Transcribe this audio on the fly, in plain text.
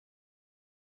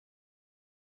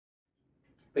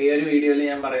ഇപ്പോൾ ഈ ഒരു വീഡിയോയിൽ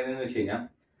ഞാൻ പറയുന്നതെന്ന് വെച്ച് കഴിഞ്ഞാൽ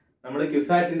നമ്മൾ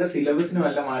ക്യുസാറ്റിന്റെ സിലബസിന്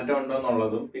വല്ല മാറ്റം ഉണ്ടോ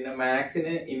എന്നുള്ളതും പിന്നെ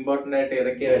മാത്സിന് ഇമ്പോർട്ടൻ്റ് ആയിട്ട്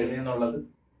ഏതൊക്കെയാണ് വരുന്നതെന്നുള്ളത്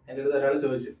എൻ്റെ അടുത്ത് ഒരാൾ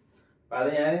ചോദിച്ചു. അപ്പം അത്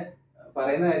ഞാൻ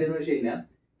പറയുന്ന കാര്യം എന്ന് വെച്ച് കഴിഞ്ഞാൽ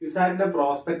ക്യുസാറ്റിന്റെ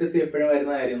പ്രോസ്പെക്ടസ് എപ്പോഴും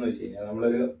വരുന്ന കാര്യം എന്ന് വെച്ച് കഴിഞ്ഞാൽ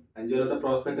നമ്മളൊരു 5 കൊല്ലത്തെ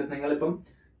പ്രോസ്പെക്ടസ് നിങ്ങളിപ്പം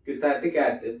ക്യുസാറ്റ്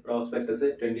കാറ്റ് പ്രോസ്പെക്ടസ്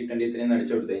 2023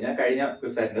 അടിച്ചു കൊടുത്തു കഴിഞ്ഞാൽ കഴിഞ്ഞ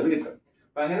ക്യുസാറ്റിൻ്റെ കിട്ടും.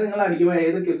 അപ്പം അങ്ങനെ നിങ്ങൾ അടിക്കുമ്പോൾ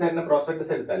ഏത് ക്യുസാറ്റിന്റെ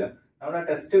പ്രോസ്പെക്ടസ് എടുത്താലും നമ്മുടെ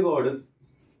ടെസ്റ്റ് കോഡ്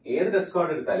ഏത് ടെസ്റ്റ്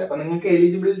കോഡ് എടുത്താലും അപ്പം നിങ്ങൾക്ക്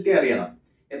എലിജിബിലിറ്റി അറിയണം,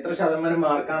 എത്ര ശതമാനം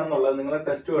മാർക്കാണെന്നുള്ളത് നിങ്ങളുടെ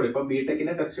ടെസ്റ്റ് കോഡ്. ഇപ്പൊ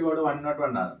ബിടെക്കിന്റെ ടെസ്റ്റ് കോഡ്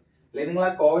 101 ആണ്, അല്ലെങ്കിൽ നിങ്ങൾ ആ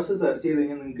കോഴ്സ് സെർച്ച് ചെയ്ത്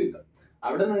കഴിഞ്ഞാൽ നിങ്ങൾക്ക് കിട്ടും.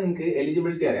 അവിടെ നിന്ന് നിങ്ങൾക്ക്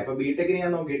എലിജിബിലിറ്റി അറിയാം. അപ്പൊ ബിടെക്കിന്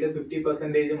ഞാൻ നോക്കിയിട്ട്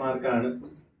 50% മാർക്കാണ്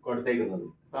കൊടുത്തേക്കുന്നത്,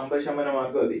 50%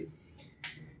 മാർക്ക് മതി.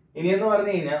 ഇനിയെന്ന്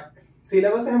പറഞ്ഞു കഴിഞ്ഞാൽ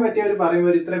സിലബസിനെ പറ്റി അവർ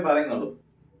പറയുമ്പോൾ ഇത്രേ പറയുന്നുള്ളൂ.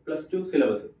 +2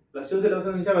 സിലബസ്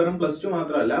എന്ന് വെച്ചാൽ വെറും +2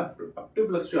 മാത്രമല്ല, അപ് ടു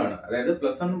 +2 ആണ്. അതായത്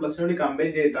 +1 +2 കൂടി കമ്പൈൻ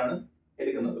ചെയ്തിട്ടാണ്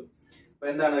എടുക്കുന്നത്. അപ്പൊ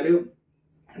എന്താണ് ഒരു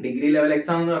ഡിഗ്രി ലെവൽ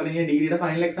എക്സാം എന്ന് പറഞ്ഞു കഴിഞ്ഞാൽ ഡിഗ്രിയുടെ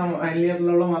ഫൈനൽ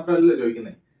ഇയറിലുള്ള മാത്രമല്ല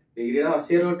ചോദിക്കുന്നത്, ഡിഗ്രിയുടെ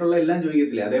ഫസ്റ്റ് ഇയർ തൊട്ടുള്ള എല്ലാം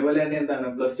ചോദിക്കത്തില്ല. അതേപോലെ തന്നെ എന്താണ്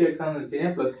 +2 എക്സാം എന്ന് വെച്ച്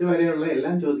കഴിഞ്ഞാൽ +2 വരെയുള്ള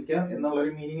എല്ലാം ചോദിക്കാം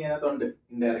എന്നുള്ളൊരു മീനിങ് അതിനകത്തുണ്ട്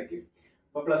ഇൻഡയറക്ട്ലി.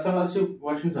 അപ്പൊ +1 +2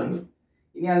 പോർഷൻസ് ഉണ്ട്.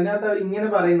 ഇനി അതിനകത്ത് അവർ ഇങ്ങനെ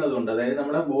പറയുന്നതുണ്ട്, അതായത്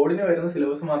നമ്മുടെ ബോർഡിന് വരുന്ന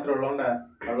സിലബസ് മാത്രം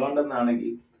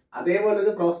ഉള്ളതുകൊണ്ടെന്നാണെങ്കിൽ അതേപോലെ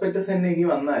ഒരു പ്രോസ്പെക്ടസ് തന്നെ ഇനി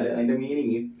വന്നാൽ അതിന്റെ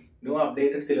മീനിങ് ന്യൂ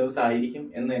അപ്ഡേറ്റഡ് സിലബസ് ആയിരിക്കും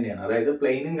എന്ന് തന്നെയാണ്. അതായത്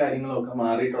പ്ലെയിനും കാര്യങ്ങളും ഒക്കെ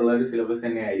മാറിയിട്ടുള്ള ഒരു സിലബസ്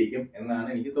തന്നെ ആയിരിക്കും എന്നാണ്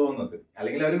എനിക്ക് തോന്നുന്നത്.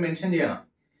 അല്ലെങ്കിൽ അവർ മെൻഷൻ ചെയ്യണം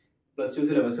 +2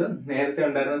 സിലബസ് നേരത്തെ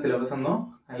ഉണ്ടായിരുന്ന സിലബസ് എന്നോ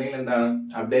അല്ലെങ്കിൽ എന്താണ്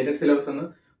അപ്ഡേറ്റഡ് സിലബസ് എന്ന്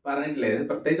പറഞ്ഞിട്ടില്ല.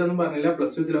 പ്രത്യേകിച്ച് ഒന്നും പറഞ്ഞില്ല.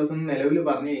 +2 സിലബസ് എന്ന് നിലവിൽ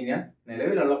പറഞ്ഞു കഴിഞ്ഞാൽ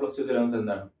നിലവിലുള്ള +2 സിലബസ്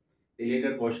എന്താണ്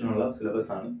ഡിലീറ്റഡ് പോർഷനുള്ള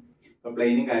സിലബസ് ആണ്. അപ്പൊ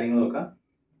പ്ലെയിനും കാര്യങ്ങളും ഒക്കെ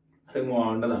റിമൂവ്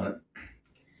ആവേണ്ടതാണ്.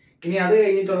 ഇനി അത്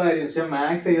കഴിഞ്ഞിട്ടുള്ള കാര്യം വെച്ചാൽ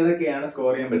മാത്സ് ഏതൊക്കെയാണ്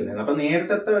സ്കോർ ചെയ്യാൻ പറ്റുന്നത്. അപ്പൊ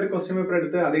നേരത്തെ ഒരു ക്വസ്റ്റ്യൻ പേപ്പർ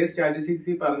എടുത്ത് അതേ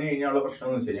സ്റ്റാറ്റിസ്റ്റിക്സ് പറഞ്ഞു കഴിഞ്ഞാലുള്ള പ്രശ്നം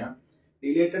എന്ന് വെച്ച് കഴിഞ്ഞാൽ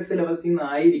ഡിലേറ്റഡ് സിലബസിൽ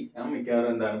നിന്നായിരിക്കാം മിക്കവാറും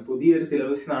എന്താണ് പുതിയൊരു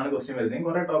സിലബസിൽ നിന്നാണ് ക്വസ്റ്റ്യൻ വരുന്നത്.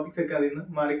 കുറെ ടോപ്പിക്സ് ഒക്കെ അതിൽ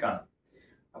നിന്ന് മാറിക്കാണും.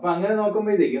 അപ്പൊ അങ്ങനെ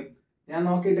നോക്കുമ്പോഴത്തേക്കും ഞാൻ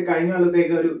നോക്കിയിട്ട് കഴിഞ്ഞ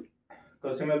കാലത്തേക്ക് ഒരു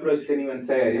ക്വസ്റ്റ്യൻ പേപ്പർ വെച്ചിട്ട് എനിക്ക്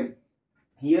മനസ്സിലായ കാര്യം,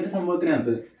 ഈ ഒരു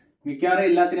സംഭവത്തിനകത്ത് മിക്കവാറും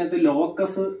എല്ലാത്തിനകത്ത്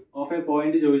ലോക്കസ് ഓഫ് എ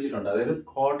പോയിന്റ് ചോദിച്ചിട്ടുണ്ട്. അതായത്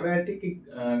ക്വാഡ്രാറ്റിക്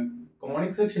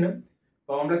കോണിക് സെക്ഷനും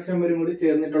കോംപ്ലക്സ് നമ്പറും കൂടി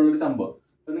ചേർന്നിട്ടുള്ള ഒരു സംഭവം.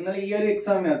 അപ്പൊ നിങ്ങൾ ഈ ഒരു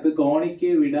എക്സാമിനകത്ത് കോണിക്ക്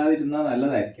വിടാതിരുന്നാൽ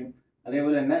നല്ലതായിരിക്കും.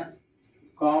 അതേപോലെ തന്നെ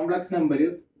കോംപ്ലക്സ് നമ്പർ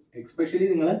എക്സ്പെഷ്യലി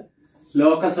നിങ്ങൾ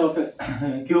locus of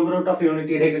cube root of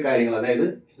യൂണിറ്റിയുടെ ഒക്കെ കാര്യങ്ങൾ, അതായത്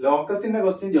ലോക്കസിന്റെ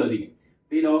ക്വസ്റ്റ്യൻ ചോദിക്കും.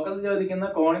 ഈ ലോക്കസ് ചോദിക്കുന്ന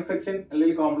കോണിക് സെക്ഷൻ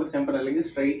അല്ലെങ്കിൽ കോംപ്ലക്സ് നമ്പർ അല്ലെങ്കിൽ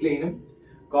സ്ട്രെയിറ്റ് ലൈനും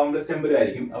കോംപ്ലക്സ് നമ്പറും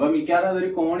ആയിരിക്കും. അപ്പൊ മിക്കവാറും അതൊരു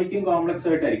കോണിക്കും കോംപ്ലക്സും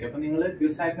ആയിട്ടായിരിക്കും. അപ്പൊ നിങ്ങൾ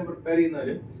ക്യൂസാറ്റിന് പ്രിപ്പയർ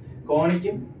ചെയ്യുന്നവര്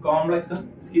കോണിക്കും കോംപ്ലക്സും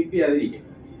സ്കിപ്പ് ചെയ്യാതിരിക്കും.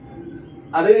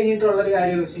 അത് കഴിഞ്ഞിട്ടുള്ള ഒരു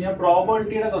കാര്യം എന്ന് വെച്ച് കഴിഞ്ഞാൽ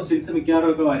പ്രോബബിലിറ്റിയുടെ ക്വസ്റ്റ്യൻസ് മിക്കവാറും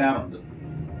ഒക്കെ വരാറുണ്ട്.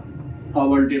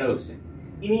 പ്രോബബിലിറ്റിയുടെ ക്വസ്റ്റ്യൻ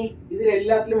ഇനി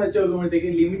ഇതിലെല്ലാത്തിലും വെച്ച് നോക്കുമ്പോഴത്തേക്ക്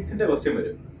ലിമിറ്റ്സിന്റെ ക്വസ്റ്റ്യൻ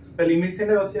വരും. അപ്പൊ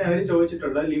ലിമിറ്റ്സിന്റെ ക്വസ്റ്റ്യൻ അവർ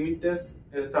ചോദിച്ചിട്ടുള്ള ലിമിറ്റസ്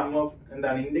സം ഓഫ്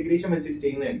എന്താണ് ഇന്റഗ്രേഷൻ വെച്ചിട്ട്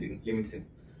ചെയ്യുന്നുണ്ട് ലിമിറ്റ്സിന്.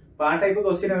 അപ്പൊ ആ ടൈപ്പ്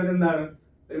ക്വസ്റ്റ്യൻ അവരെന്താണ്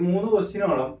ഒരു 3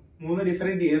 ക്വസ്റ്റ്യനോളം 3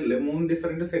 ഡിഫറെന്റ് ഇയറിൽ 3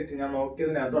 ഡിഫറെന്റ് സെറ്റ് ഞാൻ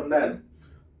നോക്കിയതിനകത്ത് ഉണ്ടായിരുന്നു.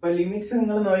 അപ്പൊ ലിമിറ്റ്സ്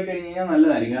നിങ്ങൾ നോക്കിക്കഴിഞ്ഞ് കഴിഞ്ഞാൽ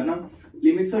നല്ലതായിരിക്കും. കാരണം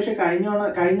ലിമിറ്റ്സ് പക്ഷെ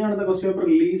കഴിഞ്ഞോണത്തെ ക്വസ്റ്റ്യൻ പേപ്പർ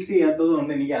റിലീസ് ചെയ്യാത്തത്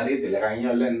കൊണ്ട് എനിക്ക് അറിയത്തില്ല കഴിഞ്ഞ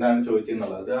കൊല്ലം എന്താണ്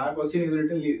ചോദിച്ചെന്നുള്ളത്. ആ ക്വസ്റ്റ്യൻ ഇതുവരെ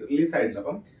റിലീസ് ആയിട്ടില്ല.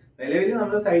 അപ്പം നിലവിൽ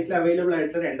നമ്മുടെ സൈറ്റിൽ അവൈലബിൾ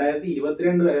ആയിട്ടുള്ള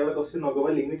 2022 വരെയുള്ള ക്വസ്റ്റ്യൻ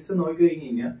നോക്കുമ്പോൾ ലിമിറ്റ്സ് നോക്കി കഴിഞ്ഞ്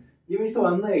കഴിഞ്ഞാൽ ലിമിറ്റ്സ്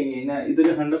വന്നു കഴിഞ്ഞ് കഴിഞ്ഞാൽ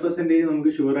ഇതൊരു 100%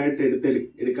 നമുക്ക് ഷുവർ ആയിട്ട്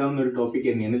എടുക്കാവുന്ന ഒരു ടോപ്പിക്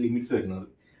തന്നെയാണ് ലിമിറ്റ്സ് വരുന്നത്.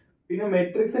 പിന്നെ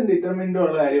മെട്രിക്സും ഡിറ്റർമിനന്റും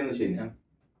ഉള്ള കാര്യം എന്ന് വെച്ച് കഴിഞ്ഞാൽ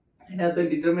അതിനകത്ത്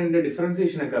ഡിറ്റർമിനന്റ്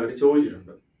ഡിഫറൻസിയേഷൻ ഒക്കെ അവർ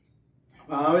ചോദിച്ചിട്ടുണ്ട്.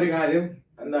 അപ്പൊ ആ ഒരു കാര്യം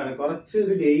എന്താണ് കുറച്ച്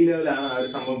ഒരു ജെയ് ലെവലാണ് ആ ഒരു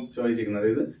സംഭവം ചോദിച്ചിരിക്കുന്നത്.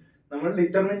 ഇത് നമ്മൾ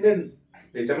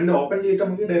ഡിറ്റർമിനന്റ് ഓപ്പൺ ചെയ്തിട്ട്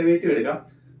നമുക്ക് ഡെറിവേറ്റീവ് എടുക്കാം,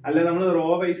 അല്ല നമ്മൾ റോ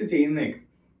വൈസ് ചെയ്യുന്നേക്ക്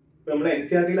നമ്മുടെ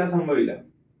NCERT-യിൽ ആ സംഭവമില്ല.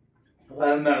 അപ്പൊ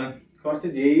അതെന്താണ് കുറച്ച്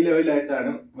ജെയ്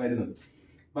ലെവലായിട്ടാണ് വരുന്നത്.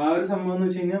 അപ്പൊ ആ ഒരു സംഭവം എന്ന്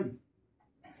വെച്ച് കഴിഞ്ഞാൽ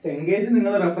സെങ്കേജ്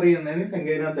നിങ്ങൾ റെഫർ ചെയ്യുന്നതിന്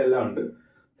സെങ്കേജിനകത്ത് എല്ലാം ഉണ്ട്.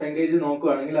 സെങ്കേജ്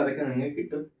നോക്കുവാണെങ്കിൽ അതൊക്കെ നിങ്ങൾക്ക്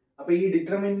കിട്ടും. അപ്പൊ ഈ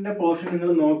ഡിറ്റർമിനന്റിന്റെ പോർഷൻ നിങ്ങൾ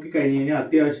നോക്കി കഴിഞ്ഞ് കഴിഞ്ഞാൽ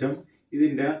അത്യാവശ്യം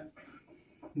ഇതിന്റെ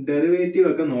ഡെറിവേറ്റീവ്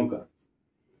ഒക്കെ നോക്കാം.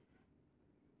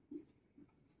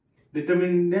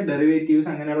 ഡിറ്റർമിനന്റിന്റെ ഡെറിവേറ്റീവ്സ്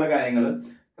അങ്ങനെയുള്ള കാര്യങ്ങൾ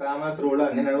ക്രാമേഴ്സ് റൂൾ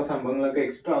അങ്ങനെയുള്ള സംഭവങ്ങളൊക്കെ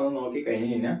എക്സ്ട്രാ ഒന്ന് നോക്കി കഴിഞ്ഞ്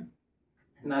കഴിഞ്ഞാൽ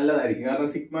നല്ലതായിരിക്കും. കാരണം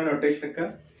സിഗ്മ നൊട്ടേഷൻ ഒക്കെ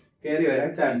കയറി വരാൻ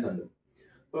ചാൻസ് ഉണ്ട്.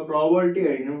 ഇപ്പൊ പ്രോബബിലിറ്റി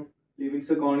കഴിഞ്ഞു,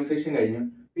 ലിമിറ്റ്സ് കോണിക് സെക്ഷൻ കഴിഞ്ഞു,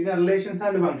 പിന്നെ റിലേഷൻസ്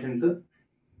ആൻഡ് ഫംഗ്ഷൻസ്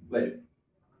വരും.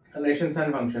 റിലേഷൻസ്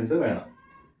ആൻഡ് ഫംഗ്ഷൻസ് വേണം.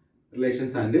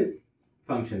 റിലേഷൻസ് ആൻഡ്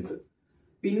ഫംഗ്ഷൻസ്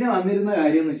പിന്നെ വന്നിരുന്ന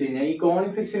കാര്യം എന്ന് വെച്ച് കഴിഞ്ഞാൽ ഈ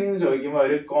കോണിക് സെക്ഷനിൽ നിന്ന് ചോദിക്കുമ്പോൾ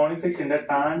അവർ കോണിക് സെക്ഷന്റെ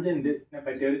ടാൻജന്റിനെ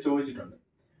പറ്റി അവർ ചോദിച്ചിട്ടുണ്ട്.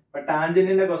 അപ്പൊ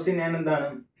ടാൻജന്റിന്റെ ക്വസ്റ്റ്യൻ ഞാൻ എന്താണ്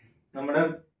നമ്മുടെ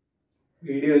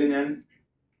വീഡിയോയിൽ ഞാൻ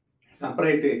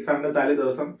സെപ്പറേറ്റ് എക്സാമിന്റെ തലേ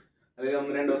ദിവസം അല്ലെങ്കിൽ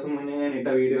 1-2 ദിവസം മുന്നേ ഞാൻ ഇട്ട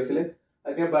വീഡിയോസിൽ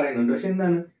അതൊക്കെ പറയുന്നുണ്ട്. പക്ഷെ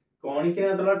എന്താണ്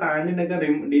കോണിക്കിനകത്തുള്ള ടാൻജന്റ് ഒക്കെ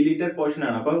ഡിലീറ്റഡ് പോർഷൻ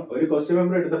ആണ്. അപ്പൊ ഒരു ക്വസ്റ്റ്യൻ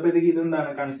പേപ്പർ എടുത്തപ്പോഴത്തേക്ക് ഇതെന്താണ്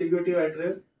കൺസിക്യൂട്ടീവ് ആയിട്ട്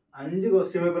 5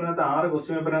 ക്വസ്റ്റ്യൻ പേപ്പറിനകത്ത് 6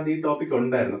 ക്വസ്റ്റ്യൻ പേപ്പറിനകത്ത് ഈ ടോപ്പിക്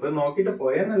ഉണ്ടായിരുന്നു. അപ്പൊ നോക്കിയിട്ട്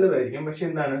പോയാൽ നല്ലതായിരിക്കും. പക്ഷെ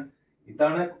എന്താണ്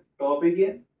ഇത്തവണ ടോപ്പിക്ക്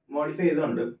മോഡിഫൈ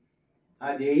ചെയ്തുകൊണ്ട് ആ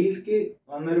ജെയിലേക്ക്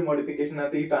വന്നൊരു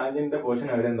മോഡിഫിക്കേഷനകത്ത് ഈ ടാൻജന്റിന്റെ പോർഷൻ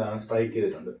അവരെന്താണ് സ്ട്രൈക്ക്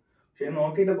ചെയ്തിട്ടുണ്ട്. പക്ഷെ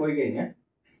നോക്കിയിട്ട് പോയി കഴിഞ്ഞാൽ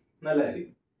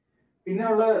നല്ലതായിരിക്കും. പിന്നെ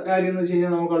ഉള്ള കാര്യം എന്ന് വെച്ച്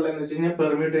കഴിഞ്ഞാൽ നമുക്കുള്ളതെന്ന് വെച്ച് കഴിഞ്ഞാൽ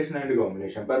permutation and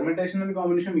combination. Permutation and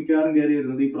combination മിക്കവാറും കയറി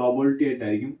വരുന്നത് ഈ പ്രോബിലിറ്റി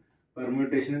ആയിട്ടായിരിക്കും.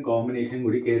 പെർമ്യൂട്ടേഷനും കോമ്പിനേഷനും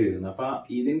കൂടി കയറി വരുന്നത്. അപ്പൊ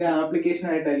ഇതിന്റെ ആപ്ലിക്കേഷൻ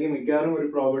ആയിട്ടായിരിക്കും മിക്കവാറും ഒരു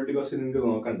പ്രോബിലിറ്റി ക്വസ്റ്റ്യൻ നിങ്ങൾക്ക്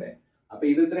നോക്കണ്ടേ. അപ്പൊ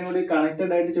ഇത് ഇത്രയും കൂടി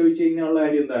കണക്റ്റഡ് ആയിട്ട് ചോദിച്ചു കഴിഞ്ഞാൽ ഉള്ള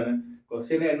കാര്യം എന്താണ്,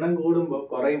 ക്വസ്റ്റ്യന്റെ എണ്ണം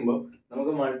കുറയുമ്പോൾ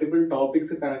നമുക്ക് മൾട്ടിപ്പിൾ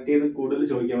ടോപ്പിക്സ് കണക്ട് ചെയ്ത് കൂടുതൽ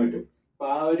ചോദിക്കാൻ പറ്റും. അപ്പൊ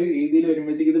ആ ഒരു രീതിയിൽ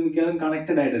വരുമ്പോഴത്തേക്ക് ഇത് മിക്കവാറും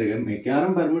കണക്റ്റഡ് ആയിട്ടായിരിക്കും.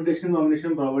 മിക്കവാറും പെർമ്യൂട്ടേഷനും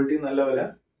കോമ്പിനേഷനും പ്രോബിലിറ്റി നല്ലപോലെ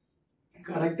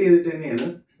കണക്ട് ചെയ്തിട്ട് തന്നെയാണ്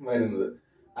വരുന്നത്.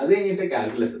 അത് കഴിഞ്ഞിട്ട്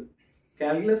കാൽക്കുലസ്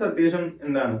അത്യാവശ്യം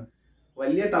എന്താണ്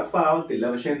വലിയ ടഫ് ആവത്തില്ല.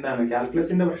 പക്ഷെ എന്താണ്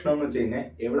കാൽക്കുലസിന്റെ പ്രശ്നം എന്ന് വെച്ച് കഴിഞ്ഞാൽ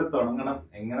എവിടെ തുടങ്ങണം,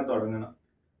 എങ്ങനെ തുടങ്ങണം.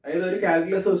 അതായത് ഒരു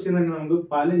കാൽക്കുലസ് ക്വസ്റ്റ്യൻ തന്നെ നമുക്ക്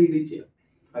പല രീതിയിൽ ചെയ്യാം.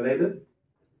 അതായത്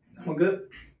നമുക്ക്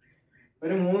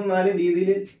ഒരു 3-4 രീതിയിൽ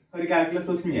ഒരു കാൽക്കുലസ്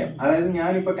ക്വസ്റ്റ്യൻ ചെയ്യാം. അതായത്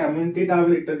ഞാനിപ്പോ കമ്മ്യൂണിറ്റി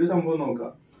ടാബിൽ ഇട്ടൊരു സംഭവം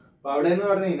നോക്കാം. അപ്പൊ അവിടെ എന്ന്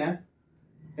പറഞ്ഞു കഴിഞ്ഞാൽ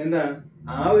എന്താണ്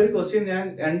ആ ഒരു ക്വസ്റ്റ്യൻ ഞാൻ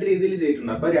 2 രീതിയിൽ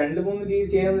ചെയ്തിട്ടുണ്ട്. അപ്പൊ 2-3 രീതി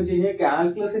ചെയ്യാന്ന് വെച്ച് കഴിഞ്ഞാൽ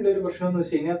കാൽക്കുലസിന്റെ ഒരു പ്രശ്നം എന്ന്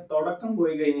വെച്ച് കഴിഞ്ഞാൽ തുടക്കം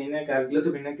പോയി കഴിഞ്ഞ് കഴിഞ്ഞാൽ കാൽക്കുലസ്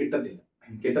പിന്നെ കിട്ടത്തില്ല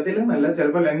എന്നല്ല,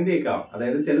 ചിലപ്പോൾ ലെങ്തി ഒക്കെ ആവും.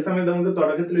 അതായത് ചില സമയത്ത് നമുക്ക്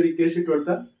തുടക്കത്തിൽ ഒരു ഇക്വേഷൻ ഇട്ട്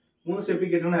കൊടുത്താൽ 3 സ്റ്റെപ്പിൽ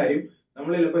കിട്ടുന്ന കാര്യം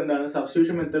നമ്മൾ ചിലപ്പോൾ എന്താണ്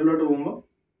സബ്സ്റ്റിറ്റ്യൂഷൻ മെത്തേഡിലോട്ട് പോകുമ്പോൾ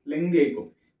ലെങ്തി ആയിക്കും.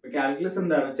 ഇപ്പൊ കാൽക്കുലസ്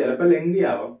എന്താണ് ചിലപ്പോൾ ലെങ്തി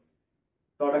ആവാം,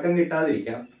 തുടക്കം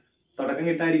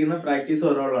കിട്ടാതിരിക്കുന്ന പ്രാക്ടീസ്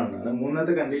ഓരോളാണ്.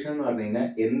 മൂന്നാമത്തെ കണ്ടീഷൻ എന്ന് പറഞ്ഞു കഴിഞ്ഞാൽ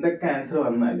എന്തൊക്കെ ആൻസർ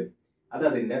വന്നാലും അത്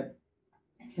അതിന്റെ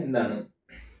എന്താണ്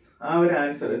ആ ഒരു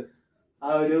ആൻസർ ആ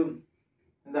ഒരു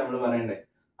എന്താ നമ്മൾ പറയണ്ടേ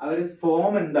ആ ഒരു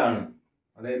ഫോം എന്താണ്,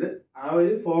 അതായത് ആ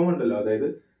ഒരു ഫോം ഉണ്ടല്ലോ, അതായത്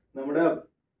നമ്മുടെ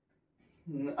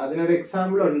അതിനൊരു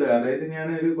എക്സാമ്പിൾ ഉണ്ട്. അതായത് ഞാൻ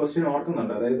ഒരു ക്വസ്റ്റ്യൻ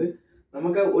ഓർക്കുന്നുണ്ട്. അതായത്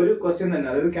നമുക്ക് ഒരു ക്വസ്റ്റ്യൻ തന്നെ,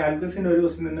 അതായത് കാൽക്കുലസിന്റെ ഒരു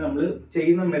ക്വസ്റ്റ്യൻ തന്നെ നമ്മൾ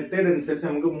ചെയ്യുന്ന മെത്തേഡ് അനുസരിച്ച്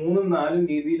നമുക്ക് 3-4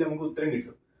 രീതിയിൽ നമുക്ക് ഉത്തരം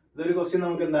കിട്ടും. ഇതൊരു ക്വസ്റ്റ്യൻ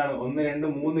നമുക്ക് എന്താണ് 1,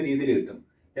 2, 3 രീതിയിൽ കിട്ടും.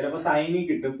 ചിലപ്പോൾ സൈനിൽ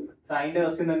കിട്ടും, സൈൻ്റെ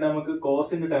ക്വസ്റ്റ്യൻ തന്നെ നമുക്ക്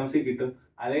കോസിന്റെ ടേംസിൽ കിട്ടും,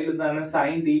 അല്ലെങ്കിൽ എന്താണ്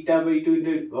സൈൻ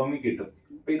θ/2 ഫോമിൽ കിട്ടും.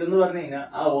 അപ്പൊ ഇതെന്ന് പറഞ്ഞു കഴിഞ്ഞാൽ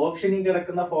ആ ഓപ്ഷനിൽ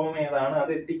കിടക്കുന്ന ഫോം ഏതാണ്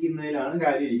അത് എത്തിക്കുന്നതിലാണ്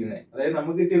കാര്യം ഇരിക്കുന്നത്. അതായത്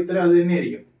നമുക്ക് കിട്ടിയ ഉത്തരം അത്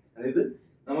തന്നെയായിരിക്കും. അതായത്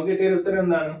നമുക്ക് കിട്ടിയ ഉത്തരം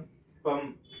എന്താണ്, ഇപ്പം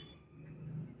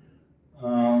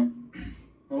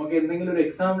നമുക്ക് എന്തെങ്കിലും ഒരു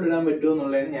എക്സാമ്പിൾ ഇടാൻ പറ്റുമോ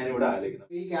എന്നുള്ളതാണ് ഞാൻ ഇവിടെ ആലോചിക്കുന്നത്.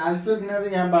 ഈ കാൽക്കുലസിനകത്ത്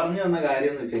ഞാൻ പറഞ്ഞു തന്ന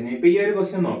കാര്യം എന്ന് വെച്ച് കഴിഞ്ഞാൽ ഇപ്പൊ ഈ ഒരു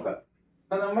ക്വസ്റ്റ്യൻ നോക്കാം.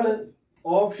 അപ്പൊ നമ്മള്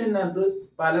ഓപ്ഷനകത്ത്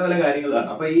പല കാര്യങ്ങളാണ്.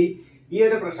 അപ്പൊ ഈ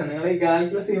ഒരു പ്രശ്നം നിങ്ങൾ ഈ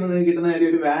കാൽക്കുലസ് ചെയ്യുമ്പോൾ നിങ്ങൾക്ക് കിട്ടുന്ന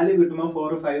ഒരു വാല്യൂ കിട്ടുമ്പോൾ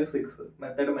 4, 5, 6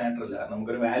 മെത്തേഡ് മാറ്റർ ഇല്ല,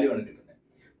 നമുക്കൊരു വാല്യൂ ആണ് കിട്ടുന്നത്.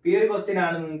 ഈ ഒരു ക്വസ്റ്റ്യൻ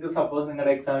ആണ് നിങ്ങൾക്ക് സപ്പോസ്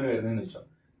നിങ്ങളുടെ എക്സാമിന് വരുന്നതെന്ന് വെച്ചോ.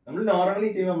 നമ്മൾ നോർമലി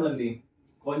ചെയ്യുമ്പോൾ നമ്മൾ എന്ത് ചെയ്യും,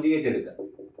 കോൺജുഗേറ്റ് എടുക്കുക.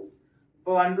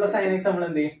 ഇപ്പൊ 1 + sin x നമ്മൾ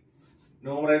എന്ത് ചെയ്യും,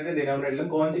 ന്യൂമറേറ്റർ ഡിനോമിനേറ്ററിലും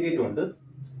കോൺജുഗേറ്റ് കൊണ്ട്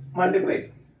multiply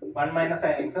 1 -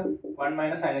 sin x 1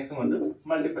 - sin x കൊണ്ട്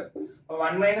മൾട്ടിപ്ലൈ. അപ്പൊ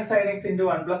 1 - sin x ×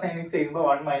 1 + sin x ചെയ്യുമ്പോൾ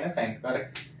 1 - sin square x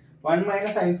 1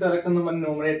 - sin square x എന്ന് പറഞ്ഞ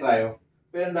ന്യൂമറേറ്റർ ആയോ.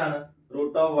 ഇപ്പൊ എന്താണ്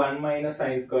 √1 -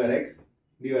 sin square x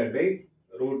 /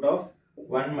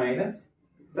 √1 -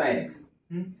 sin x.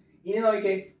 ഇനി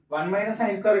നോക്കിയേ 1 -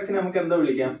 sin square x നമുക്ക് എന്താ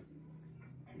വിളിക്കാം,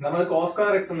 നമ്മൾ cos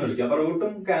square x എന്ന് വിളിക്കാം. അപ്പൊ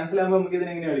റൂട്ടും ക്യാൻസൽ ആകുമ്പോൾ നമുക്ക്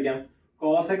ഇതിനെ എങ്ങനെ വിളിക്കാം,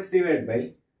 cos x / √1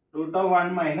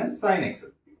 - sin x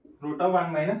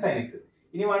 √1 - sin x.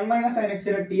 ഇനി 1 - sin x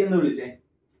നെ t എന്ന് വിളിച്ചേ,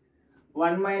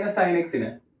 1 - sin x ന്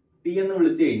t എന്ന്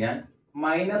വിളിച്ചു കഴിഞ്ഞാൽ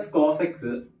 -cos x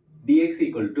dx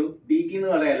 = dt എന്ന്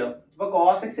പറയാലോ. അപ്പൊ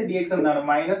cos x dx എന്താണ്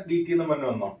 -dt എന്ന് പറഞ്ഞു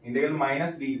വന്നോ, ഇന്റഗ്രൽ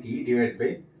 -dt /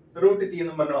 √t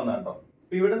എന്ന് പറഞ്ഞു വന്നോ.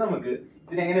 അപ്പൊ ഇവിടെ നമുക്ക്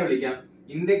ഇതിനെങ്ങനെ വിളിക്കാം,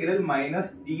 ഇന്റഗ്രൽ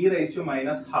 -t⁻⁻½ ×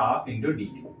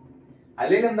 dt.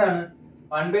 അല്ലെങ്കിൽ എന്താണ്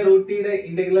 1/√t യുടെ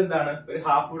ഇന്റഗ്രൽ എന്താണ്, ഒരു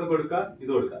ഹാഫ് കൂടെ കൊടുക്കുക,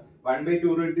 ഇത് കൊടുക്കുക.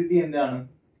 1/2√t എന്താണ്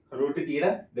 √t യുടെ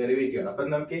ഡെറിവേറ്റീവ് ആണ്. അപ്പൊ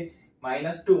നമുക്ക്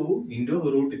 -2 ×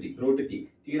 √t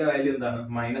യുടെ വാല്യൂ എന്താണ്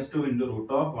 -2 ×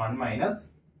 √1 -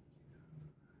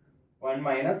 1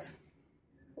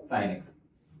 - sin x.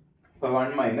 അപ്പൊ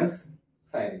 1 -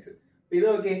 sin x. ഇത്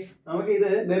ഓക്കെ, നമുക്ക് ഇത്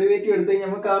ഡെറിവേറ്റീവ് എടുത്ത് കഴിഞ്ഞാൽ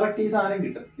നമുക്ക് കറക്റ്റ് ഈ സാധനം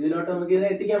കിട്ടും. ഇതിലോട്ട് നമുക്ക് ഇതിനെ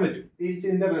എത്തിക്കാൻ പറ്റും, തിരിച്ച്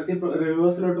ഇതിന്റെ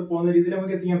റിവേഴ്സിലോട്ട് പോകുന്ന രീതിയിൽ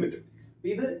നമുക്ക് എത്തിക്കാൻ പറ്റും.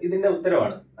 ഇത് ഇതിന്റെ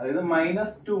ഉത്തരവാണ്. അതായത്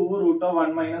 -2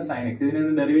 √1 - sin x.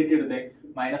 ഇതിന് ഡെറിവേറ്റീവ് എടുത്തേ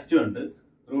 -2 ഉണ്ട്,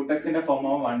 √x ന്റെ ഫോം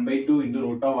ആവും 1/2 ×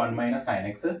 √1 - sin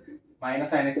x.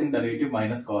 sin x ന്റെ ഡെറിവേറ്റീവ്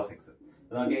 -cos x.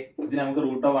 ഓക്കെ, ഇത് നമുക്ക്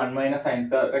 √1 - sin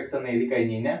square x എന്ന് എഴുതി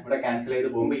കഴിഞ്ഞ് കഴിഞ്ഞാൽ ഇവിടെ ക്യാൻസൽ ചെയ്ത്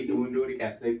പോകുമ്പോൾ ഈ 2 കൂടി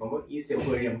ക്യാൻസൽ ചെയ്ത് പോകുമ്പോൾ ഈ സ്റ്റെപ്പ്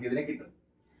വഴി നമുക്ക് ഇതിനെ കിട്ടും.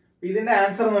 ഇതിന്റെ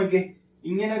ആൻസർ നോക്കിയേ,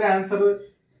 ഇങ്ങനെ ഒരു ആൻസർ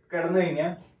കിടന്നു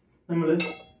കഴിഞ്ഞാൽ നമ്മൾ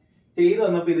ചെയ്തു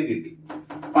വന്നപ്പോൾ ഇത് കിട്ടി.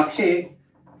 പക്ഷേ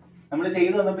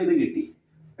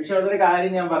ഉള്ളൊരു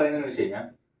കാര്യം ഞാൻ പറയുന്നതെന്ന് വെച്ച് കഴിഞ്ഞാൽ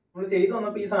നമ്മൾ ചെയ്തു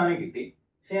വന്നപ്പോൾ ഈ സാധനം കിട്ടി.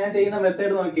 പക്ഷെ ഞാൻ ചെയ്യുന്ന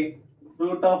മെത്തേഡ് നോക്കി,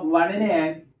 √1 നെ ഞാൻ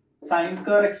sin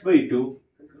square x/2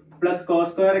 + cos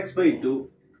square x/2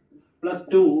 +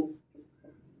 2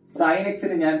 sin x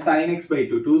ന് ഞാൻ sin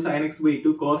x/2 2 sin x/2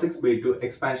 cos x/2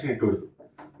 expansion ഇട്ട് കൊടുത്തു.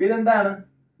 ഇതെന്താണ്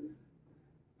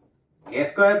a² +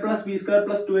 b² +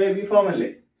 2ab ഫോം അല്ലേ.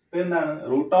 ഇപ്പൊ എന്താണ്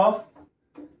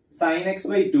sin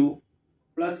x/2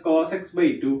 + cos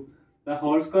x/2 the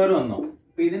whole square വന്നോ.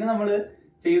 അപ്പൊ ഇതിന് നമ്മൾ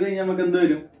ചെയ്ത് കഴിഞ്ഞാൽ നമുക്ക് എന്ത്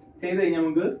വരും, ചെയ്ത് കഴിഞ്ഞാൽ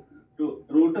നമുക്ക്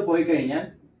റൂട്ട് പോയി കഴിഞ്ഞാൽ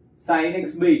sin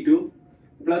x/2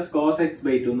 plus cos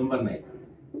x/2 എന്നും പറഞ്ഞേ.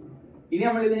 ഇനി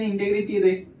നമ്മൾ ഇതിനെ ഇന്റഗ്രേറ്റ്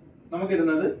ചെയ്തേ, നമുക്ക്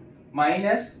കിട്ടുന്നത്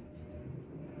മൈനസ്,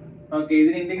 ഓക്കെ,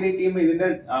 ഇതിനെ ഇന്റഗ്രേറ്റ് ചെയ്യുമ്പോൾ ഇതിന്റെ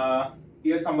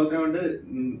ഈ ഒരു സംഭവത്തിനെ കൊണ്ട്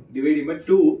ഡിവൈഡ് ചെയ്യുമ്പോൾ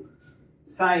 2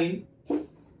 sin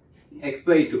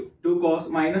x/2 2 cos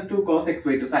 -2 cos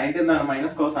x/2 സൈൻ്റെ എന്താണ്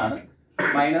മൈനസ് കോസ് ആണ്,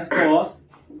 മൈനസ് കോസ്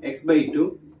x/2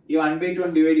 ഈ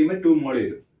 1/2 ഡിവൈഡ് ചെയ്യുമ്പോൾ 2 മോളി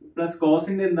വരും, പ്ലസ്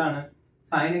കോസിന്റെ എന്താണ്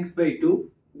sin x/2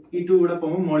 ഈ 2 ഇവിടെ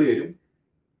പോകുമ്പോൾ മോളി വരും,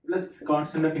 plus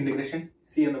constant of integration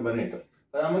C എന്ന് പറഞ്ഞിട്ട്.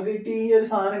 അപ്പൊ നമുക്ക് കിട്ടി ഈ ഒരു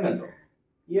സാധനം കണ്ടോ,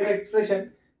 ഈ ഒരു എക്സ്പ്രഷൻ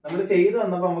നമ്മൾ ചെയ്തു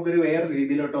വന്നപ്പോൾ നമുക്കൊരു വേറെ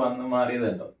രീതിയിലോട്ട് വന്ന് മാറിയത്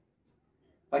കണ്ടോ.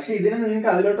 പക്ഷെ ഇതിനെ നിങ്ങൾക്ക്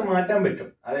അതിലോട്ട് മാറ്റാൻ പറ്റും.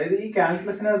 അതായത് ഈ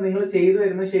കാൽക്കുലസിനകത്ത് നിങ്ങൾ ചെയ്തു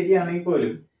വരുന്നത് ശരിയാണെങ്കിൽ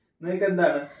പോലും നിങ്ങൾക്ക്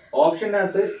എന്താണ്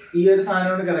ഓപ്ഷനകത്ത് ഈ ഒരു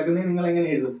സാധനം കിടക്കുന്നത് നിങ്ങൾ എങ്ങനെ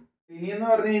എഴുതും. ഇനിയെന്ന്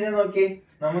പറഞ്ഞു കഴിഞ്ഞാൽ നോക്കിയേ,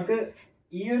 നമുക്ക്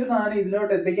ഈ ഒരു സാധനം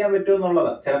ഇതിലോട്ട് എത്തിക്കാൻ പറ്റുമോ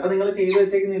എന്നുള്ളതാണ്. ചിലപ്പോൾ നിങ്ങൾ ചെയ്തു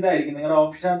വെച്ചേക്കുന്ന ഇതായിരിക്കും, നിങ്ങളുടെ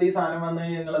ഓപ്ഷനകത്ത് ഈ സാധനം വന്നു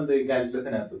കഴിഞ്ഞാൽ നിങ്ങൾ എന്ത് ചെയ്യും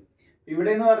കാൽക്കുലസിനകത്ത്. ഇവിടെ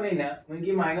എന്ന് പറഞ്ഞു കഴിഞ്ഞാൽ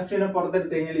നിങ്ങൾക്ക് ഈ -2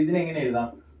 പുറത്തെടുത്ത് കഴിഞ്ഞാൽ ഇതിനെങ്ങനെ എഴുതാം,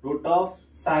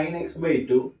 √sin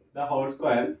x/2 the whole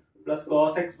square plus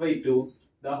cos x/2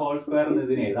 the whole square എന്ന്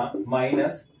ഇതിനെ എഴുതാം,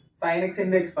 മൈനസ് sin x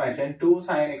ന്റെ expansion 2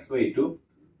 sin x/2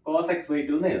 cos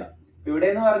x/2 എന്ന് എഴുതാം. ഇവിടെ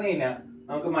എന്ന് പറഞ്ഞു കഴിഞ്ഞാൽ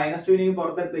നമുക്ക് -2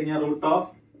 പുറത്തെടുത്ത് കഴിഞ്ഞാൽ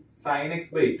 √sin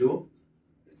x/2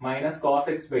 minus cos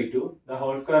x/2 the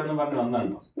whole square എന്ന് പറഞ്ഞ്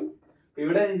വന്നുണ്ടോ.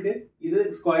 ഇവിടെ നിങ്ങൾക്ക് ഇത്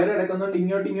സ്ക്വയർ കിടക്കുന്നതുകൊണ്ട്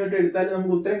ഇങ്ങോട്ട് എടുത്താലും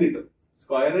നമുക്ക് ഉത്തരം കിട്ടും,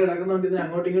 സ്ക്വയർ കിടക്കുന്നതുകൊണ്ട് ഇത്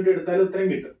അങ്ങോട്ടും ഇങ്ങോട്ടും എടുത്താലും ഉത്തരം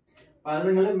കിട്ടും. അപ്പൊ അത്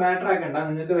നിങ്ങൾ മാറ്റർ ആക്കണ്ട,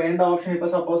 നിങ്ങൾക്ക് വേണ്ട ഓപ്ഷൻ ഇപ്പൊ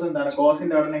സപ്പോസ് എന്താണ്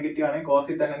കോസിന്റെ അവിടെ നെഗറ്റീവ് ആണെങ്കിൽ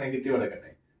കോസിൽ തന്നെ നെഗറ്റീവ് എടുക്കട്ടെ.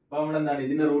 അപ്പൊ നമ്മൾ എന്താണ്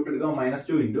ഇതിന്റെ റൂട്ട് എടുക്കുക,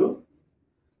 -2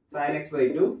 sin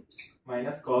x/2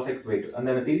 minus cos x/2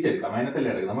 എന്താണ് തിരിച്ചെടുക്കാം, മൈനസ്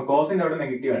അല്ലേ എടുക്കാം, നമ്മൾ കോസിന്റെ അവിടെ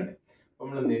നെഗറ്റീവ് ഉണ്ട്, അപ്പൊ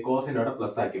നമ്മൾ എന്ത് ചെയ്യും കോസിന്റെ അവിടെ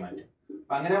പ്ലസ് ആക്കി മാറ്റും.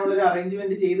 അപ്പൊ അങ്ങനെ നമ്മളൊരു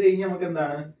അറേഞ്ച്മെന്റ് ചെയ്ത് കഴിഞ്ഞാൽ നമുക്ക്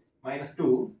എന്താണ് -2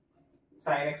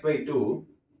 sin x/2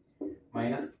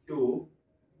 -2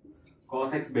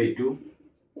 cos x/2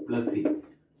 plus C.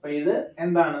 അപ്പൊ ഇത്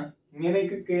എന്താണ്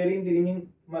ഇങ്ങനെയൊക്കെ കയറിയും തിരിഞ്ഞും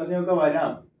മറിഞ്ഞൊക്കെ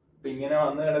വരാം. അപ്പൊ ഇങ്ങനെ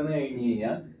വന്ന് കിടന്നു കഴിഞ്ഞു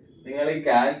കഴിഞ്ഞാൽ നിങ്ങൾ ഈ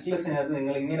കാൽക്കുലസിനകത്ത്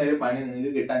നിങ്ങൾ ഇങ്ങനെ ഒരു പണി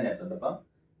നിങ്ങൾക്ക് കിട്ടാൻ ചാൻസ് ഉണ്ട്. അപ്പൊ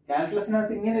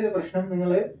കാൽക്കുലസിനകത്ത് ഇങ്ങനെ ഒരു പ്രശ്നം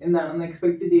നിങ്ങൾ എന്താണെന്ന്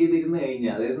എക്സ്പെക്ട് ചെയ്തിരുന്നു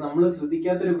കഴിഞ്ഞാൽ, അതായത് നമ്മൾ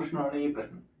ശ്രദ്ധിക്കാത്തൊരു പ്രശ്നമാണ് ഈ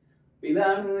പ്രശ്നം.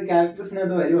 ഇതാണ് നിങ്ങൾ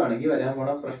കാൽക്കുലസിനകത്ത് വരുവാണെങ്കിൽ വരാൻ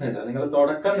പോണ പ്രശ്നം ഇല്ല. നിങ്ങൾ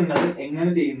തുടക്കം നിങ്ങൾ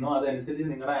എങ്ങനെ ചെയ്യുന്നോ അതനുസരിച്ച്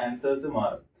നിങ്ങളുടെ ആൻസേഴ്സ്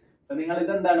മാറും. അപ്പൊ നിങ്ങൾ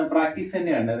ഇതെന്താണ് പ്രാക്ടീസ്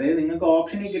തന്നെയാണ്. അതായത് നിങ്ങൾക്ക്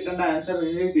ഓപ്ഷനിൽ കിട്ടേണ്ട ആൻസർ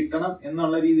നിങ്ങൾക്ക് കിട്ടണം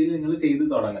എന്നുള്ള രീതിയിൽ നിങ്ങൾ ചെയ്ത്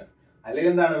തുടങ്ങുക. അല്ലെങ്കിൽ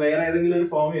എന്താണ് വേറെ ഏതെങ്കിലും ഒരു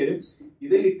ഫോം വരും,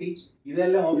 ഇത് കിട്ടി,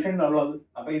 ഇതെല്ലാം ഓപ്ഷനിലുള്ളത്,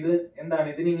 അപ്പൊ ഇത് എന്താണ്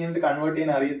ഇതിന് ഇങ്ങനെ കൺവേർട്ട്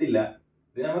ചെയ്യാൻ അറിയത്തില്ല,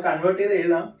 ഇത് നമ്മൾ കൺവേർട്ട് ചെയ്ത്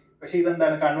എഴുതാം, പക്ഷെ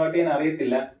ഇതെന്താണ് കൺവേർട്ട് ചെയ്യാൻ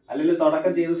അറിയത്തില്ല. അല്ലെങ്കിൽ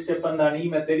തുടക്കം ചെയ്ത സ്റ്റെപ്പ് എന്താണ് ഈ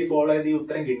മെത്തേഡിൽ ഫോളോ ചെയ്ത് ഈ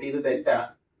ഉത്തരം കിട്ടി, ഇത് തെറ്റാ,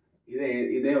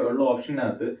 ഇതേ ഉള്ള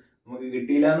ഓപ്ഷനകത്ത് നമുക്ക്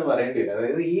കിട്ടിയില്ല എന്ന് പറയേണ്ടി വരും.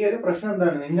 അതായത് ഈ ഒരു പ്രശ്നം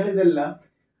എന്താണ്, നിങ്ങൾ ഇതെല്ലാം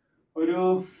ഒരു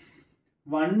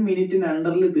 1 മിനിറ്റിന്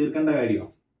അണ്ടറിൽ തീർക്കേണ്ട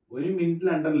കാര്യമാണ്. 1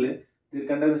 മിനിറ്റിന് അണ്ടറിൽ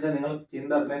തീർക്കേണ്ടതെന്ന് വെച്ചാൽ നിങ്ങൾ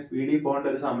ചിന്ത അത്രയും സ്പീഡിൽ പോകേണ്ട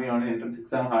ഒരു സമയമാണ് എൻട്രൻസ്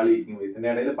എക്സാം ഹാളിൽ ഇരിക്കുമ്പോൾ. ഇതിന്റെ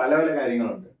ഇടയിൽ പല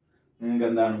കാര്യങ്ങളുണ്ട്, നിങ്ങൾക്ക്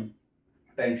എന്താണ്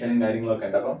ടെൻഷനും കാര്യങ്ങളൊക്കെ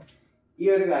ഉണ്ട്. അപ്പം ഈ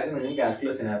ഒരു കാര്യം നിങ്ങൾ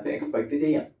കാൽക്കുലസിനകത്ത് എക്സ്പെക്ട്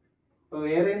ചെയ്യാം. അപ്പൊ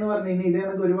വേറെ എന്ന് പറഞ്ഞു കഴിഞ്ഞാൽ ഇതേ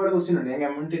നമുക്ക് ഒരുപാട് ക്വസ്റ്റ്യൻ ഉണ്ട്. ഞാൻ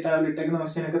കമ്മ്യൂണിറ്റി ടാബിൽ ഇട്ടേക്കുന്ന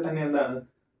ക്വസ്റ്റ്യൻ ഒക്കെ തന്നെ എന്താണ്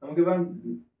നമുക്കിപ്പം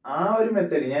ആ ഒരു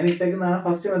മെത്തേഡ് ഞാൻ ഇട്ടേക്കുന്ന ആ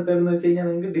ഫസ്റ്റ് മെത്തേഡ് എന്ന് വെച്ച് കഴിഞ്ഞാൽ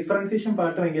നിങ്ങൾക്ക് ഡിഫറൻസിയേഷൻ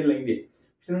പാർട്ട് ഭയങ്കര ലെങ്തി,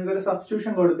 പക്ഷെ നിങ്ങൾക്ക് ഒരു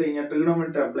സബ്സ്റ്റിറ്റ്യൂഷൻ കൊടുത്തു കഴിഞ്ഞാൽ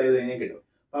ട്രിഗണോമെട്രി അപ്ലൈ ചെയ്ത് കഴിഞ്ഞാൽ കിട്ടും.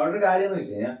 അപ്പൊ അവിടെ ഒരു കാര്യം എന്ന്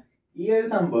വെച്ച് കഴിഞ്ഞാൽ ഈ ഒരു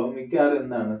സംഭവം മിക്കവാറും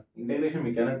എന്താണ് ഇന്റഗ്രേഷൻ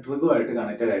മിക്കവാറും ട്രിഗുമായിട്ട്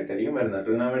കണക്റ്റഡ് ആയിട്ടായിരിക്കും വരുന്നത്,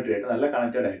 ട്രിഗണോമെട്രി ആയിട്ട് നല്ല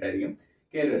കണക്റ്റഡ് ആയിട്ടായിരിക്കും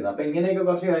കയറി വരുന്നത്. അപ്പൊ ഇങ്ങനെയൊക്കെ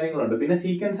കുറച്ച് കാര്യങ്ങളുണ്ട്. പിന്നെ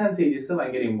സീക്വൻസ് ആൻഡ് സീരീസ്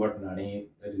ഭയങ്കര ഇമ്പോർട്ടന്റ് ആണ് ഈ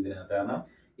ഒരു ഇതിനകത്ത്. കാരണം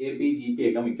AP GP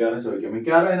ഒക്കെ മിക്കവാറും ചോദിക്കും.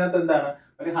 മിക്കവാറും അതിനകത്ത് എന്താണ്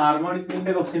ഒരു ഹാർമോണിക്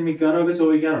മീനിന്റെ ക്വസ്റ്റ്യൻ മിക്കവാറും ഒക്കെ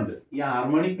ചോദിക്കാറുണ്ട്. ഈ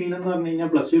ഹാർമോണിക് മീൻ എന്ന് പറഞ്ഞു കഴിഞ്ഞാൽ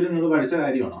 +2 നിങ്ങൾ പഠിച്ച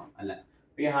കാര്യമാണോ? അല്ല.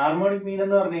 ഈ ഹാർമോണിക് മീൻ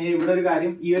എന്ന് പറഞ്ഞു കഴിഞ്ഞാൽ ഇവിടെ ഒരു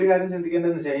കാര്യം ഈ ഒരു കാര്യം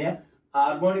ചിന്തിക്കേണ്ടതെന്ന് വെച്ച് കഴിഞ്ഞാൽ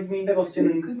ഹാർമോണിക് മീനിന്റെ ക്വസ്റ്റ്യൻ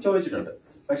നിങ്ങൾക്ക് ചോദിച്ചിട്ടുണ്ട്,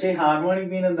 പക്ഷേ ഈ ഹാർമോണിക്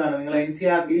മീൻ എന്താണ് നിങ്ങൾ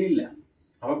NCERT-ൽ ഇല്ല.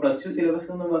 അപ്പൊ +2 സിലബസ്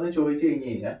എന്ന് പറഞ്ഞ് ചോദിച്ചു കഴിഞ്ഞു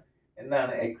കഴിഞ്ഞാൽ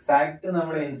എന്താണ് എക്സാക്ട്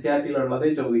നമ്മുടെ NCERT-ൽ ഉള്ളതേ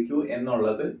ചോദിക്കൂ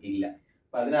എന്നുള്ളത് ഇല്ല.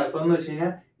 അപ്പൊ അതിനർത്ഥം എന്ന് വെച്ച്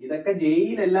കഴിഞ്ഞാൽ ഇതൊക്കെ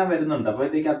ജെയിലെല്ലാം വരുന്നുണ്ട്. അപ്പൊ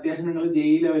ഇതൊക്കെ അത്യാവശ്യം നിങ്ങൾ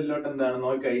ജെയി ലെവലിലോട്ട് എന്താണ്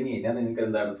നോക്കി കഴിഞ്ഞു കഴിഞ്ഞാൽ നിങ്ങൾക്ക്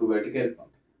എന്താണ് സുഖമായിട്ട് കയറിപ്പം.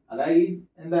 അതായത് ഈ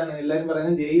എന്താണ് എല്ലാവരും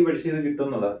പറയുന്നത് ജെയി പഠിച്ചത് കിട്ടും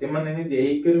എന്നുള്ളത്. സത്യം പറഞ്ഞാൽ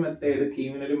ജെയ്ക്ക് ഒരു മെത്തേഡ്,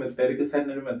 കീമിനൊരു മെത്തേഡ്,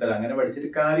 ക്യുസാറ്റിനൊരു മെത്തേഡ്, അങ്ങനെ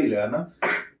പഠിച്ചിട്ട് കാര്യമില്ല. കാരണം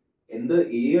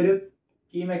ഈ ഒരു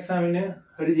കീം എക്സാമിന്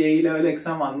ഒരു ജെയി ലെവൽ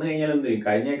എക്സാം വന്നു കഴിഞ്ഞാൽ എന്ത് ചെയ്യും,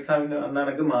 കഴിഞ്ഞ എക്സാമിന്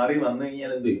വന്നണക്ക് മാറി വന്നു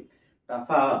കഴിഞ്ഞാൽ എന്ത് ചെയ്യും,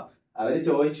 ടഫാവാം. അവര്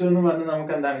ചോദിച്ചു എന്ന് പറഞ്ഞ്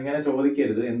നമുക്ക് എന്താണ് ഇങ്ങനെ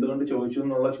ചോദിക്കരുത്, എന്തുകൊണ്ട് ചോദിച്ചു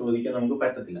എന്നുള്ള ചോദിക്കാൻ നമുക്ക്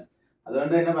പറ്റത്തില്ല.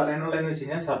 അതുകൊണ്ട് തന്നെ പറയാനുള്ളതെന്ന് വെച്ച്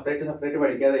കഴിഞ്ഞാൽ സെപ്പറേറ്റ്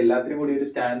പഠിക്കാതെ എല്ലാത്തിനും കൂടി ഒരു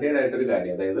സ്റ്റാൻഡേർഡ് ആയിട്ടൊരു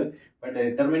കാര്യം. അതായത് ഇപ്പൊ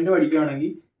ഡിറ്റർമിന്റ്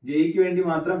പഠിക്കുകയാണെങ്കിൽ ജെയ്ക്ക് വേണ്ടി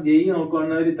മാത്രം ജെയ്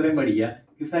നോക്കുന്നവർ ഇത്രയും പഠിക്കുക,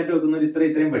 ക്യുസാറ്റ് നോക്കുന്നവർ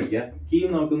ഇത്രയും പഠിക്കുക, കീം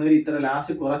നോക്കുന്നവർ ഇത്ര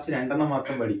ലാസ്റ്റ് കുറച്ച് 2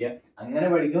 മാത്രം പഠിക്കുക. അങ്ങനെ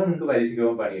പഠിക്കുമ്പോൾ നിങ്ങൾക്ക് പരീക്ഷയ്ക്ക്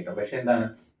പോകാൻ പണി കിട്ടും. പക്ഷെ എന്താണ്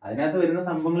അതിനകത്ത് വരുന്ന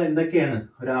സംഭവങ്ങൾ എന്തൊക്കെയാണ്,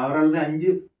 ഒരു ഓവറോൾ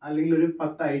 5 അല്ലെങ്കിൽ ഒരു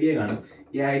 10 ഐഡിയ കാണും.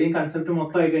 ഈ ഐഡിയയും കൺസെപ്റ്റ്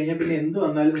മൊത്തം ആയി കഴിഞ്ഞാൽ പിന്നെ എന്ത്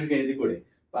വന്നാലും നിങ്ങൾക്ക് എഴുതിക്കൂടെ.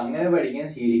 അപ്പൊ അങ്ങനെ പഠിക്കാൻ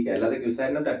ശീലിക്കുക. അല്ലാതെ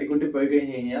ക്യുസാറ്റിനെ തട്ടിക്കൂട്ടി പോയി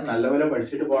കഴിഞ്ഞ് കഴിഞ്ഞാൽ നല്ലപോലെ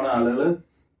പഠിച്ചിട്ട് പോണ ആളുകൾ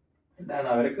എന്താണ്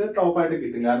അവർക്ക് ടോപ്പായിട്ട്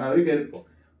കിട്ടും, കാരണം അവർ കയറിപ്പോ.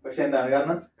 പക്ഷെ എന്താണ്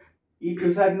കാരണം ഈ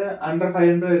ക്യുസാറ്റിന് അണ്ടർ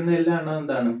 500 വരുന്ന എല്ലാം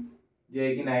എന്താണ്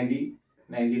ജെയ്ക്ക്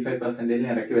 95%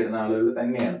 ഇടയ്ക്ക് വരുന്ന ആളുകൾ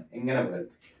തന്നെയാണ് എങ്ങനെ പോയത്.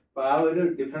 അപ്പൊ ആ ഒരു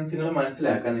ഡിഫറൻസ് നിങ്ങൾ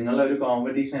മനസ്സിലാക്കുക. നിങ്ങളുടെ ഒരു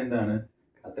കോമ്പറ്റീഷൻ എന്താണ്,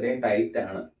 അത്രയും ടൈറ്റ്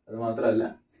ആണ്. അത് മാത്രമല്ല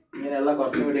ഇങ്ങനെയുള്ള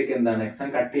കുറച്ചും കൂടിയൊക്കെ എന്താണ് എക്സാം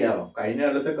കട്ട് ചെയ്യാവാം. കഴിഞ്ഞ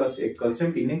കൊല്ലത്തെ ക്വസ്റ്റ്യൻ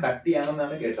പിന്നെയും കട്ട്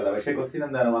ചെയ്യാമെന്നാണ് കേട്ടത്. പക്ഷെ ക്വസ്റ്റ്യൻ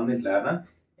എന്താണ് വന്നിട്ടില്ല. കാരണം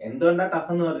എന്തുകൊണ്ടാണ്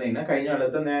ടഫ് എന്ന് പറഞ്ഞു കഴിഞ്ഞാൽ കഴിഞ്ഞ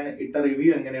കൊല്ലത്തെ ഞാൻ ഇട്ട റിവ്യൂ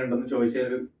എങ്ങനെയുണ്ടെന്ന് ചോദിച്ച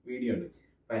ഒരു വീഡിയോ ഉണ്ട്.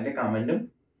 അപ്പൊ എന്റെ കമന്റും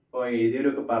ഇപ്പോൾ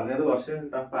എഴുതിയവരൊക്കെ പറഞ്ഞത് കുറച്ച്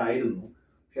ടഫ് ആയിരുന്നു.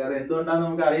 പക്ഷെ അത് എന്തുകൊണ്ടാന്ന്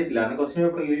നമുക്ക് അറിയത്തില്ല. കാരണം ക്വസ്റ്റ്യൻ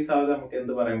പേപ്പർ റിലീസ് ആവാതെ നമുക്ക്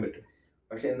എന്ത് പറയാൻ പറ്റും.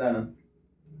 പക്ഷെ എന്താണ്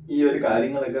ഈ ഒരു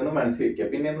കാര്യങ്ങളൊക്കെ ഒന്ന് മനസ്സിൽ വെക്കുക.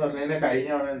 പിന്നെ എന്ന് പറഞ്ഞു കഴിഞ്ഞാൽ കഴിഞ്ഞ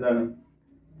തവണ എന്താണ്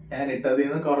ഞാൻ ഇട്ടതിൽ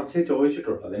നിന്ന് കുറച്ച്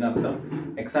ചോദിച്ചിട്ടുള്ളൂ. അതിനർത്ഥം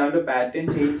എക്സാമിന്റെ പാറ്റേൺ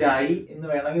ചേഞ്ച് ആയി എന്ന്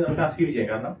വേണമെങ്കിൽ നമുക്ക് അസ്യൂം ചെയ്യാം.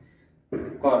 കാരണം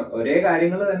ഒരേ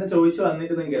കാര്യങ്ങൾ തന്നെ ചോദിച്ചു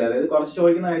വന്നിരുന്നെങ്കിൽ, അതായത് കുറച്ച്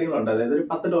ചോദിക്കുന്ന കാര്യങ്ങളുണ്ട്, അതായത് ഒരു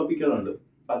 10 ടോപ്പിക്കുകളുണ്ട്,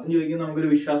 10 ചോദിക്കുന്ന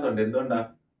നമുക്കൊരു വിശ്വാസമുണ്ട്. എന്തുകൊണ്ടാ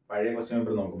പഴയ ക്വസ്റ്റ്യൻ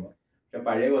പേപ്പർ നോക്കുമ്പോൾ. പക്ഷെ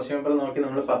പഴയ ക്വസ്റ്റ്യൻ പേപ്പർ നോക്കി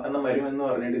നമ്മൾ 10 വരുമെന്ന്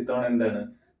പറഞ്ഞിട്ട് ഇത്തവണ എന്താണ്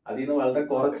അതിൽ നിന്ന് വളരെ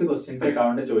കുറച്ച് ക്വസ്റ്റ്യൻസ്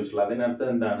കൗണ്ട് ചോദിച്ചുള്ളൂ. അതിനർത്ഥം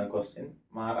എന്താണ് ക്വസ്റ്റ്യൻ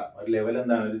മാറാം. ഒരു ലെവൽ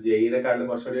എന്താണ് ഒരു ജെയിലെക്കാളും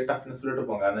കുറച്ചുകൂടി ടഫ്നെസ്സിലോട്ട്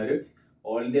പോകും. കാരണം ഒരു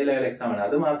ഓൾ ഇന്ത്യ ലെവൽ എക്സാം ആണ്.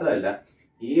 അത് മാത്രമല്ല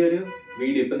ഈ ഒരു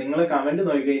വീഡിയോ ഇപ്പൊ നിങ്ങൾ കമന്റ്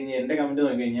നോക്കിക്കഴിഞ്ഞാൽ, എന്റെ കമന്റ്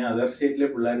നോക്കിക്കഴിഞ്ഞാൽ അതർ സ്റ്റേറ്റിലെ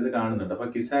പിള്ളേർ ഇത് കാണുന്നുണ്ട്. അപ്പൊ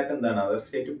ക്യുസാറ്റ് എന്താണ് അതർ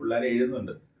സ്റ്റേറ്റ് പിള്ളേർ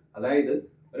എഴുതുന്നുണ്ട്. അതായത്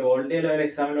ഒരു ഓൾ ഇന്ത്യ ലെവൽ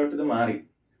എക്സാമിലോട്ട് ഇത് മാറി.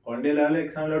 ഓൾ ഇന്ത്യ ലെവൽ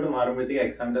എക്സാമിലോട്ട് മാറുമ്പോഴത്തേക്ക്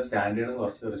എക്സാമിന്റെ സ്റ്റാൻഡേർഡ്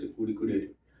കുറച്ച് കൂടി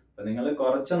വരും. അപ്പൊ നിങ്ങൾ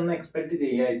കുറച്ചൊന്ന് എക്സ്പെക്ട്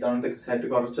ചെയ്യുക. ഇത്തവണത്തെ ക്യുസാറ്റ്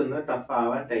കുറച്ചൊന്ന് ടഫ്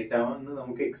ആവാൻ ടൈറ്റ് ആവാൻ എന്ന്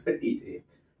നമുക്ക് എക്സ്പെക്ട്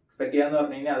ചെയ്യാന്ന്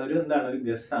പറഞ്ഞു കഴിഞ്ഞാൽ അതൊരു എന്താണ് ഒരു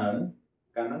ഗസ് ആണ്.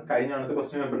 കാരണം കഴിഞ്ഞ തവണത്തെ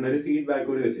ക്വസ്റ്റ്യൻ പേപ്പറിന്റെ ഒരു ഫീഡ്ബാക്ക്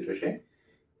കൂടി വെച്ചിട്ട്. പക്ഷെ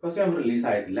ക്വസ്റ്റ്യൻ പേപ്പർ റിലീസ്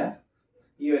ആയിട്ടില്ല.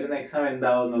 ഈ വരുന്ന എക്സാം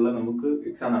എന്താവും എന്നുള്ളത് നമുക്ക്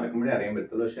എക്സാം നടക്കുമ്പോഴേ അറിയാൻ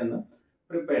പറ്റുള്ളൂ. പക്ഷെ ഒന്ന്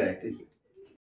പ്രിപ്പയർഡ് ആയിട്ടിരിക്കും.